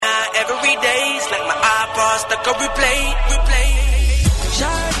every day's like my iPod stuck on replay.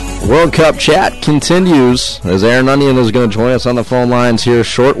 World Cup chat continues as Aaron Onion is going to join us on the phone lines here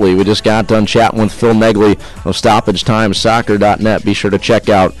shortly. We just got done chatting with Phil Negley of StoppageTimeSoccer.net. Be sure to check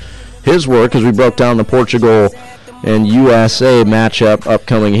out his work as we broke down the Portugal and USA matchup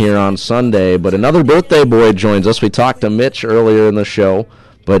upcoming here on Sunday. But another birthday boy joins us. We talked to Mitch earlier in the show,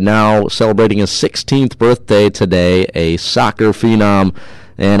 but now celebrating his 16th birthday today, a soccer phenom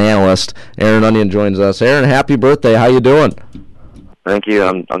and analyst. Aaron Onion joins us. Aaron, happy birthday. How you doing? Thank you.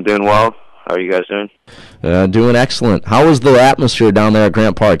 I'm doing well. How are you guys doing? Doing excellent. How was the atmosphere down there at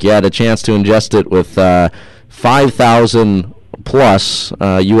Grant Park? You had a chance to ingest it with 5,000 plus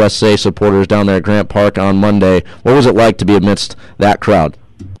USA supporters down there at Grant Park on Monday. What was it like to be amidst that crowd?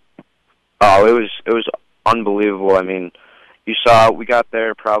 Oh, it was unbelievable. I mean, we got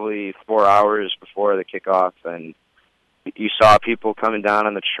there probably 4 hours before the kickoff, and you saw people coming down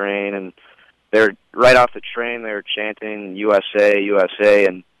on the train, and they're right off the train. They were chanting USA, USA,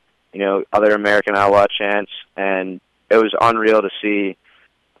 and other American outlaw chants, and it was unreal to see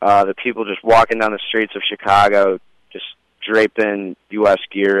the people just walking down the streets of Chicago, just draped in U.S.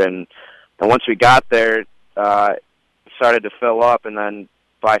 gear, and once we got there, it started to fill up, and then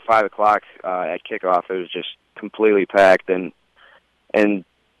by 5 o'clock at kickoff, it was just completely packed, and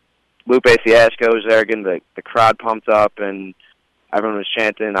Lupe Fiasco was there getting the crowd pumped up, and everyone was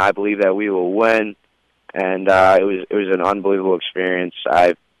chanting, "I believe that we will win," and it was an unbelievable experience.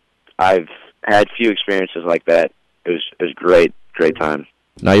 I've had few experiences like that. It was great time.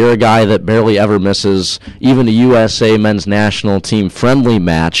 Now, you're a guy that barely ever misses even a USA men's national team friendly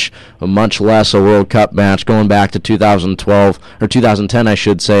match, much less a World Cup match, going back to 2012, or 2010, I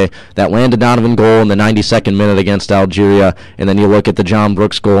should say, that Landon Donovan goal in the 92nd minute against Algeria, and then you look at the John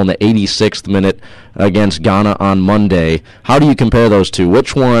Brooks goal in the 86th minute against Ghana on Monday. How do you compare those two?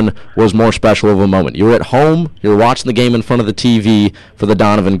 Which one was more special of a moment? You were at home, you were watching the game in front of the TV for the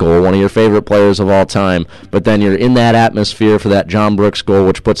Donovan goal, one of your favorite players of all time, but then you're in that atmosphere for that John Brooks goal,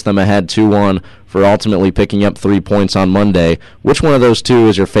 which puts them ahead 2-1 for ultimately picking up 3 points on Monday. Which one of those two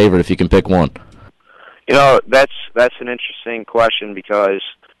is your favorite, if you can pick one? That's an interesting question, because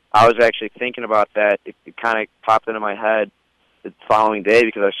I was actually thinking about that. It kind of popped into my head the following day,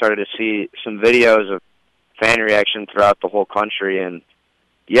 because I started to see some videos of fan reaction throughout the whole country, and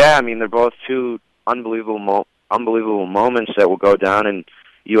yeah, I mean, they're both two unbelievable moments that will go down in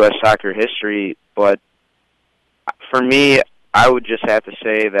U.S. soccer history. But for me, I would just have to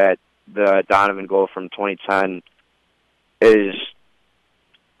say that the Donovan goal from 2010 is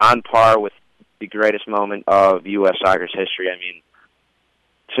on par with the greatest moment of U.S. soccer's history. I mean,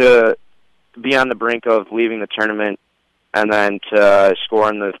 to be on the brink of leaving the tournament and then to score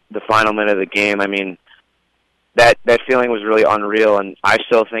in the final minute of the game, I mean, that feeling was really unreal, and I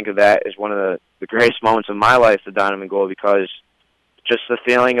still think of that as one of the greatest moments of my life, the Donovan goal, because just the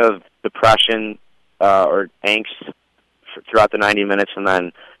feeling of depression or angst throughout the 90 minutes, and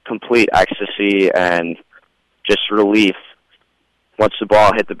then complete ecstasy and just relief once the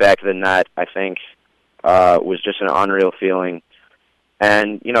ball hit the back of the net, I think was just an unreal feeling.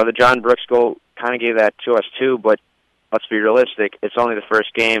 And, the John Brooks goal kind of gave that to us too, but let's be realistic. It's only the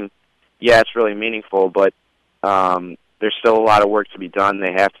first game. Yeah, it's really meaningful, but there's still a lot of work to be done.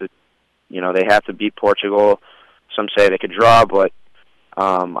 They have to beat Portugal. Some say they could draw, but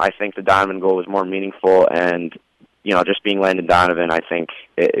I think the Donovan goal was more meaningful, and just being Landon Donovan, I think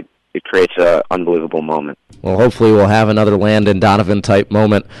it creates an unbelievable moment. Well, hopefully we'll have another Landon Donovan-type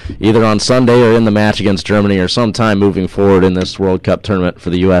moment either on Sunday or in the match against Germany or sometime moving forward in this World Cup tournament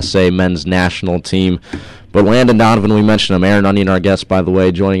for the USA men's national team. But Landon Donovan, we mentioned him. Aaron Onion, our guest, by the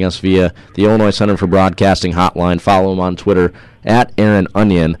way, joining us via the Illinois Center for Broadcasting hotline. Follow him on Twitter,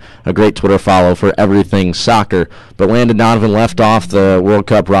 @AaronOnion, a great Twitter follow for everything soccer. But Landon Donovan left off the World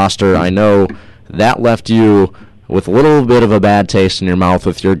Cup roster. I know that left you with a little bit of a bad taste in your mouth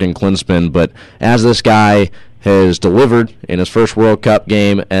with Jurgen Klinsmann, but as this guy has delivered in his first World Cup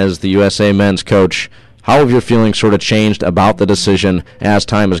game as the USA men's coach, how have your feelings sort of changed about the decision as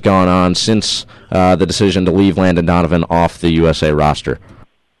time has gone on since the decision to leave Landon Donovan off the USA roster?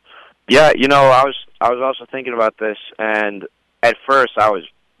 Yeah, I was also thinking about this, and at first I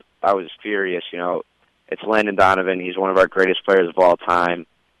was furious. It's Landon Donovan. He's one of our greatest players of all time.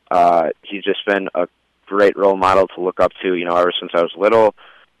 He's just been a great role model to look up to, ever since I was little.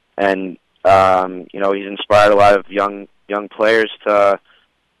 And, he's inspired a lot of young players to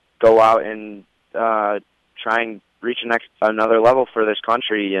go out and try and reach another level for this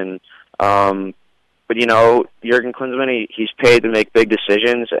country. And, but, Jurgen Klinsmann, he's paid to make big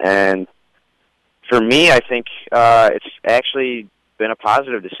decisions. And for me, I think it's actually been a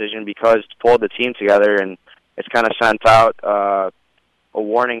positive decision because it's pulled the team together, and it's kind of sent out a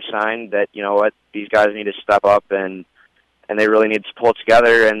warning sign that, you know what, these guys need to step up, and they really need to pull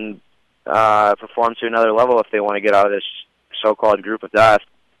together and perform to another level if they want to get out of this so-called group of death.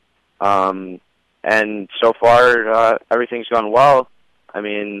 And so far, everything's gone well. I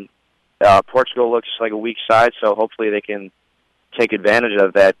mean, Portugal looks like a weak side, so hopefully they can take advantage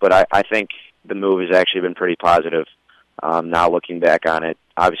of that. But I think the move has actually been pretty positive. Now looking back on it,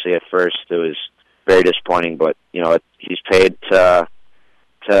 obviously at first it was very disappointing, but you know he's paid for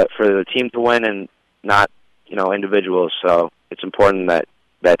the team to win and not individuals. So it's important that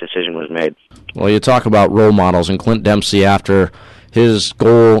that decision was made. Well, you talk about role models, and Clint Dempsey, after his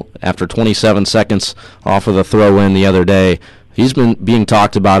goal after 27 seconds off of the throw-in the other day, he's been being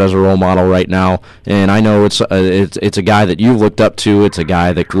talked about as a role model right now, and I know it's a guy that you've looked up to. It's a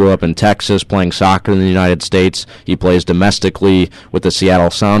guy that grew up in Texas playing soccer in the United States. He plays domestically with the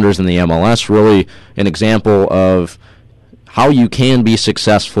Seattle Sounders in the MLS. Really an example of how you can be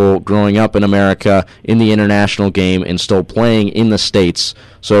successful growing up in America in the international game and still playing in the States.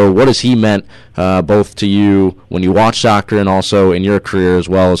 So what has he meant both to you when you watch soccer and also in your career as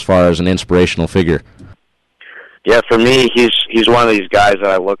well, as far as an inspirational figure? Yeah, for me, he's one of these guys that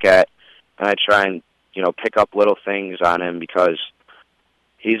I look at and I try and pick up little things on him because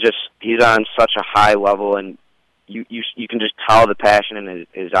he's on such a high level, and you can just tell the passion in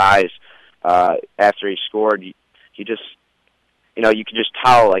his eyes after he scored. He just you can just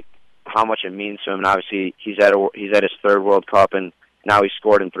tell like how much it means to him. And obviously he's at his third World Cup, and now he's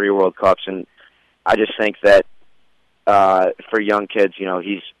scored in 3 World Cups. And I just think that for young kids,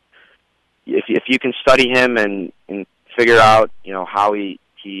 he's if you can study him and figure out how he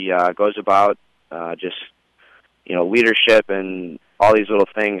goes about just leadership and all these little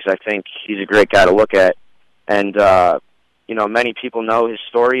things, I think he's a great guy to look at. And many people know his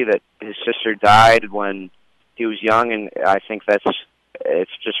story, that his sister died when he was young, and I think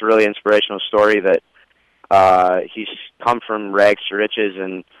it's just a really inspirational story that he's come from rags to riches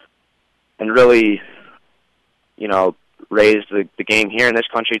and really raised the game here in this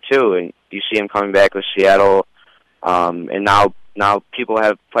country too. And you see him coming back with Seattle, and now people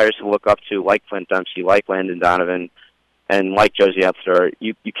have players to look up to like Clint Dempsey, like Landon Donovan, and like Josie Altidore.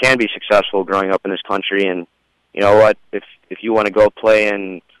 You can be successful growing up in this country, and you know what, if you want to go play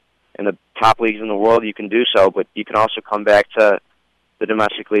in the top leagues in the world, you can do so, but you can also come back to the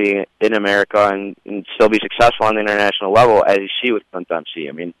domestic league in America and still be successful on the international level, as you see with Clint Dempsey.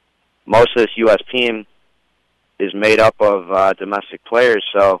 I mean, most of this U.S. team is made up of domestic players,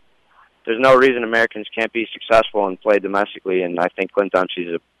 so there's no reason Americans can't be successful and play domestically, and I think Clint Dempsey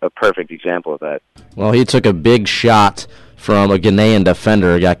is a perfect example of that. Well, he took a big shot from a Ghanaian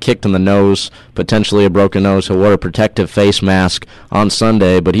defender, got kicked in the nose, potentially a broken nose. He'll wear a protective face mask on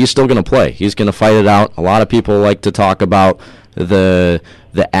Sunday, but he's still going to play. He's going to fight it out. A lot of people like to talk about the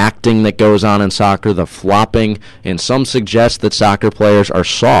acting that goes on in soccer, the flopping, and some suggest that soccer players are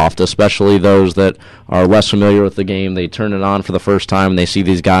soft, especially those that are less familiar with the game. They turn it on for the first time and they see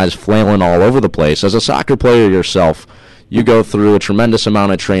these guys flailing all over the place. As a soccer player yourself, you go through a tremendous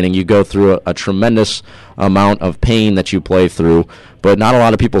amount of training. You go through a tremendous amount of pain that you play through, but not a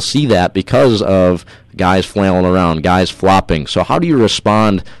lot of people see that because of guys flailing around, guys flopping. So how do you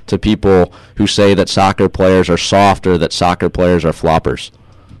respond to people who say that soccer players are soft or that soccer players are floppers?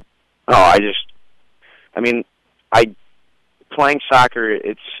 Oh, playing soccer,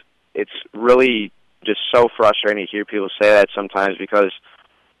 it's really just so frustrating to hear people say that sometimes because,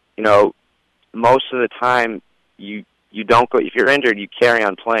 most of the time you don't go, if you're injured, you carry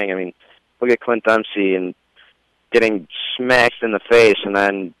on playing. I mean, look at Clint Dempsey and getting smacked in the face and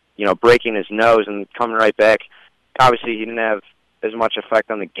then, breaking his nose and coming right back. Obviously, he didn't have as much effect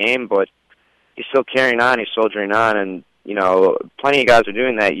on the game, but he's still carrying on, he's soldiering on, and, plenty of guys are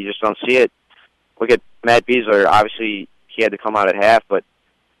doing that. You just don't see it. Look at Matt Besler. Obviously, he had to come out at half, but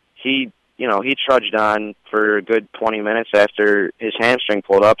he trudged on for a good 20 minutes after his hamstring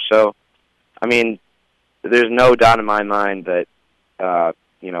pulled up. So, I mean, there's no doubt in my mind that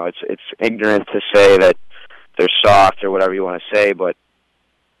it's ignorant to say that they're soft or whatever you want to say, but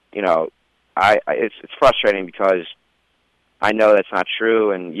it's frustrating because I know that's not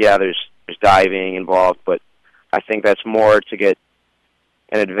true, and yeah, there's diving involved, but I think that's more to get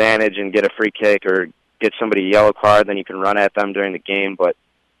an advantage and get a free kick or get somebody a yellow card, then you can run at them during the game. But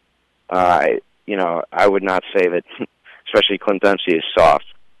I would not say that, especially Clint Dempsey, is soft.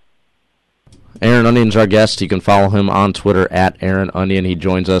 Aaron Onion's our guest. You can follow him on Twitter at Aaron Onion. He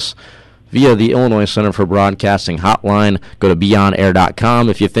joins us via the Illinois Center for Broadcasting hotline. Go to beyonair.com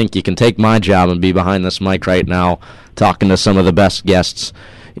if you think you can take my job and be behind this mic right now talking to some of the best guests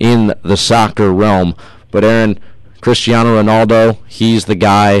in the soccer realm. But Aaron, Cristiano Ronaldo, he's the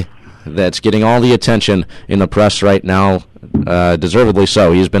guy that's getting all the attention in the press right now, deservedly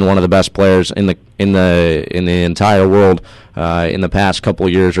so. He's been one of the best players in the entire world in the past couple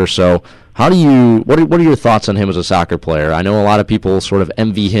of years or so. What are your thoughts on him as a soccer player? I know a lot of people sort of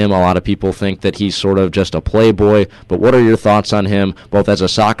envy him. A lot of people think that he's sort of just a playboy. But what are your thoughts on him, both as a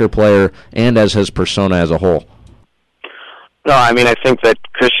soccer player and as his persona as a whole? No, I mean, I think that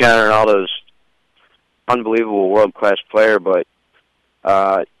Cristiano Ronaldo's unbelievable world-class player, but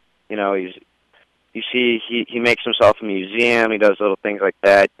you know, you see he makes himself a museum. He does little things like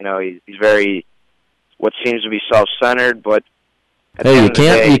that. You know, he's very what seems to be self-centered, but hey,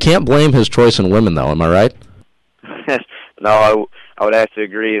 you can't blame his choice in women, though. Am I right? No, I would have to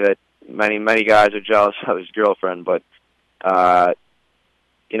agree that many guys are jealous of his girlfriend, but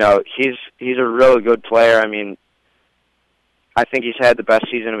you know, he's a really good player. I mean, I think he's had the best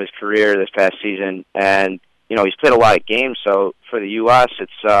season of his career this past season, and you know, he's played a lot of games. So for the U.S.,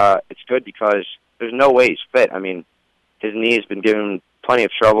 it's good because there's no way he's fit. I mean, his knee's been giving him plenty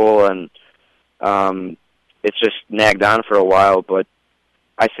of trouble, and it's just nagged on for a while. But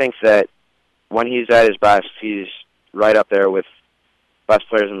I think that when he's at his best, he's right up there with best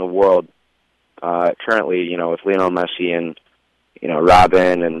players in the world currently. You know, with Lionel Messi and you know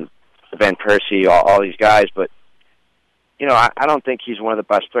Robin and Van Persie, all these guys, but. You know, I don't think he's one of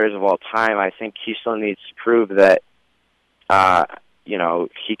the best players of all time. I think he still needs to prove that, you know,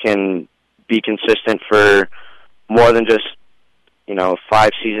 he can be consistent for more than just, you know, 5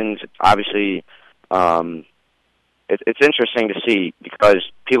 seasons. Obviously, it's interesting to see because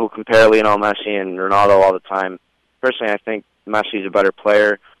people compare Lionel Messi and Ronaldo all the time. Personally, I think Messi's a better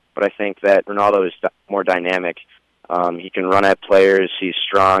player, but I think that Ronaldo is more dynamic. He can run at players. He's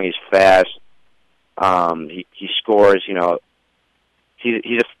strong. He's fast. He scores. You know,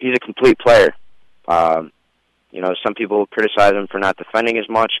 he's a complete player. You know, some people criticize him for not defending as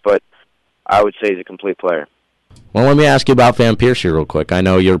much, but I would say he's a complete player. Well, let me ask you about Van Persie real quick. I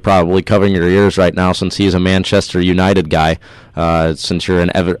know you're probably covering your ears right now since he's a Manchester United guy, since you're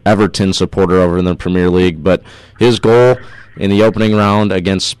an Everton supporter over in the Premier League. But his goal in the opening round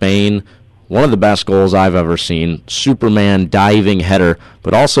against Spain, one of the best goals I've ever seen. Superman diving header,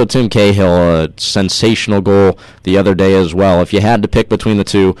 but also Tim Cahill, a sensational goal the other day as well. If you had to pick between the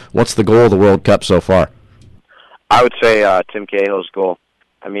two, what's the goal of the World Cup so far? I would say Tim Cahill's goal.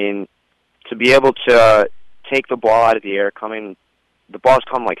 I mean, to be able to take the ball out of the air, the ball's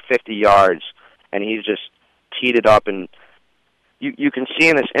come like 50 yards, and he's just teed it up, and you can see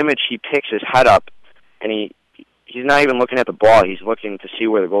in this image he picks his head up, and he's not even looking at the ball. He's looking to see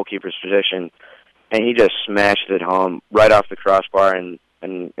where the goalkeeper's positioned, and he just smashed it home right off the crossbar and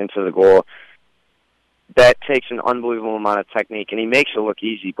into the goal. That takes an unbelievable amount of technique, and he makes it look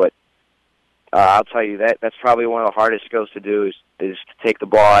easy, but I'll tell you that's probably one of the hardest skills to do is to take the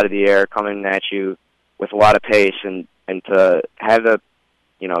ball out of the air, coming at you with a lot of pace, and to have the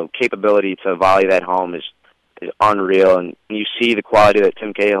capability to volley that home is unreal. And you see the quality that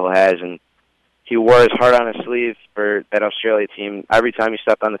Tim Cahill has, and he wore his heart on his sleeve for that Australia team every time he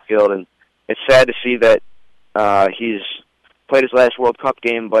stepped on the field. And it's sad to see that he's played his last World Cup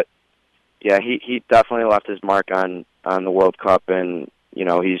game, but yeah, he definitely left his mark on the World Cup, and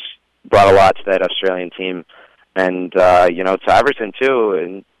he's brought a lot to that Australian team, and to Everton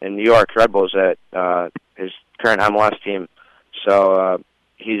too, in New York Red Bulls, at his current MLS team. So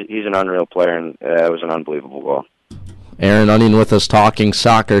he's an unreal player, and it was an unbelievable goal. Aaron Onion with us talking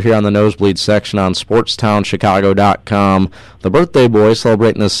soccer here on the Nosebleed section on SportsTownChicago.com. The birthday boy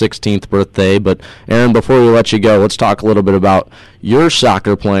celebrating his 16th birthday. But, Aaron, before we let you go, let's talk a little bit about your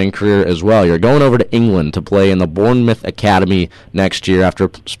soccer playing career as well. You're going over to England to play in the Bournemouth Academy next year after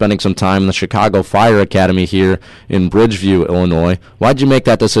spending some time in the Chicago Fire Academy here in Bridgeview, Illinois. Why'd you make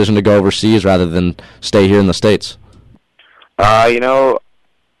that decision to go overseas rather than stay here in the States? I've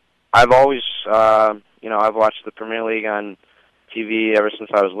always... I've watched the Premier League on TV ever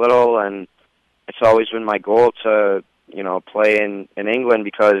since I was little, and it's always been my goal to, play in England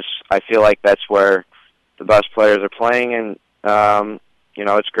because I feel like that's where the best players are playing, and,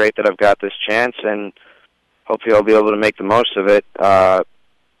 it's great that I've got this chance, and hopefully I'll be able to make the most of it.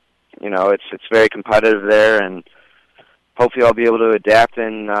 It's very competitive there, and hopefully I'll be able to adapt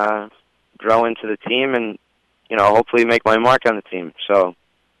and grow into the team and, hopefully make my mark on the team. So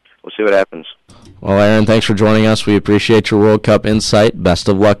we'll see what happens. Well, Aaron, thanks for joining us. We appreciate your World Cup insight. Best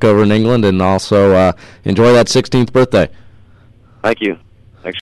of luck over in England, and also enjoy that 16th birthday. Thank you.